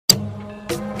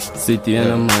City and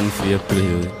a man for your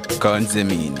play with. Karnz,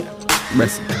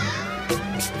 Bless it.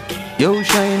 Yo,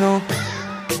 Shynno.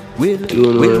 You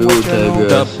don't know what you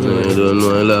know. You don't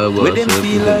know a lot about What them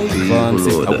feel like?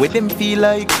 people. What them feel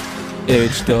like?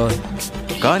 H-Town.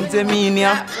 Can't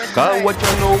ya, cause what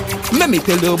you know. Let me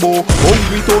tell you about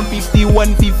Hungry Town 50,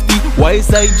 150.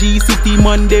 YSIG City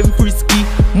man them frisky.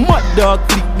 Mad dog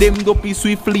flick them dopey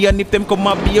swiftly. And if them come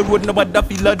up be a road nobody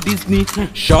feel like Disney.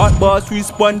 Short boss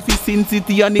respond for Sin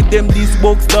City. And if them this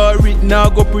box star it now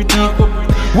go pretty.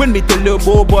 When me tell you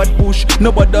about bad push,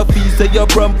 nobody feel say you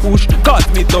from push. Cause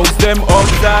me thugs them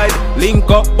outside. Link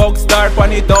up box star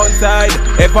on it outside.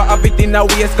 Ever have it in a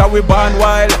waist cause we born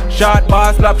wild. Short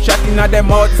boss slap shot in a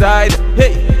them outside.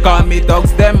 Hey, call me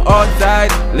thugs them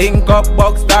outside. Link up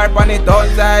box star on it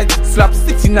outside. Slap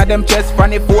 6 in a them chest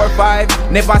from the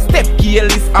 4-5. Never step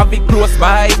careless, have it close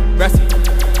by.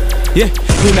 Yeah,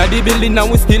 inna the building and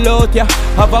we still out, yeah.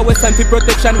 Have a western for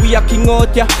protection, we a king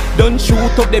out, yeah. Don't shoot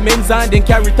up the men's and then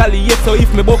carry retaliate. So if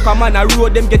me buck a man a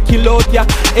road, them get killed out, yeah.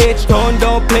 H-Town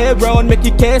don't play around, make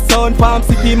it case on. Farm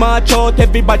City march out,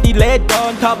 everybody laid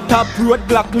down. Top road,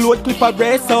 black load, clip a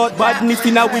race out. Badness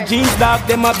inna we jeans, dog,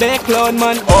 them a backload,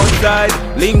 man.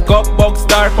 Outside, link up, box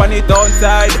star on it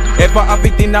outside. Ever have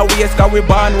it in a waist, cause we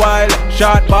born wild.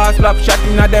 Short pass, slap shot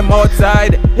inna them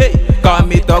outside. Hey, call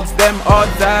me thugs them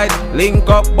outside. Link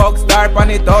up, box star on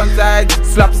it outside.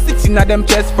 Slap 6 in a them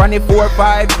chest from the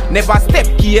 4-5. Never step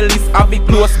careless, have it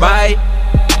close by.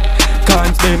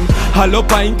 Can't them hollow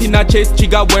pint in a chest,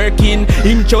 trigger working.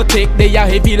 Intro take they are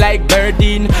heavy like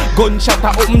birding. Gunshot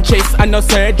a open chest and no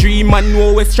surgery. Man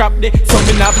know we strap there, so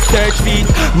me have search feet.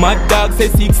 Mad dog say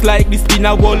 6 like the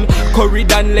spinner wall.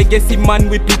 Corridon legacy man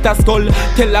with Peter skull.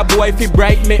 Tell a boy if he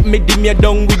bright make me dim you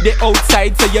down with the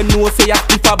outside. So you know say a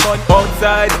clip a bun.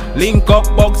 Outside, link up,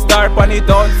 box star on it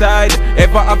outside.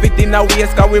 Ever have it in a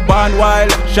waist cause we born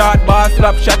wild. Short boss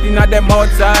slap shot in a them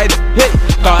outside. Hey,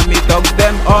 call me thugs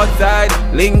them outside.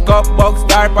 Link up, box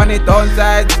star on it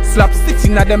outside. Slap 6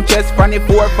 in a them chest from the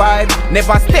 4-5.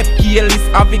 Never step careless,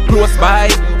 have it close by.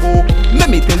 Oh, let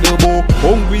me tell you about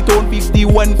Hungry Town 50,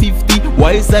 150.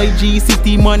 YSIG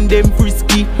City man them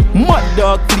frisky. Mad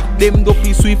dog flick them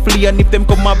dopey swiftly. And if them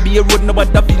come up be a road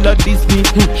nobody feel like Disney.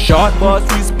 Short boss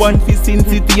respond for Sin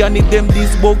City. And if them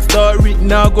this box star it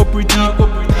now go pretty.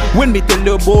 When me tell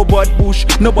you about bad push,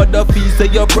 nobody feel say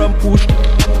you from push.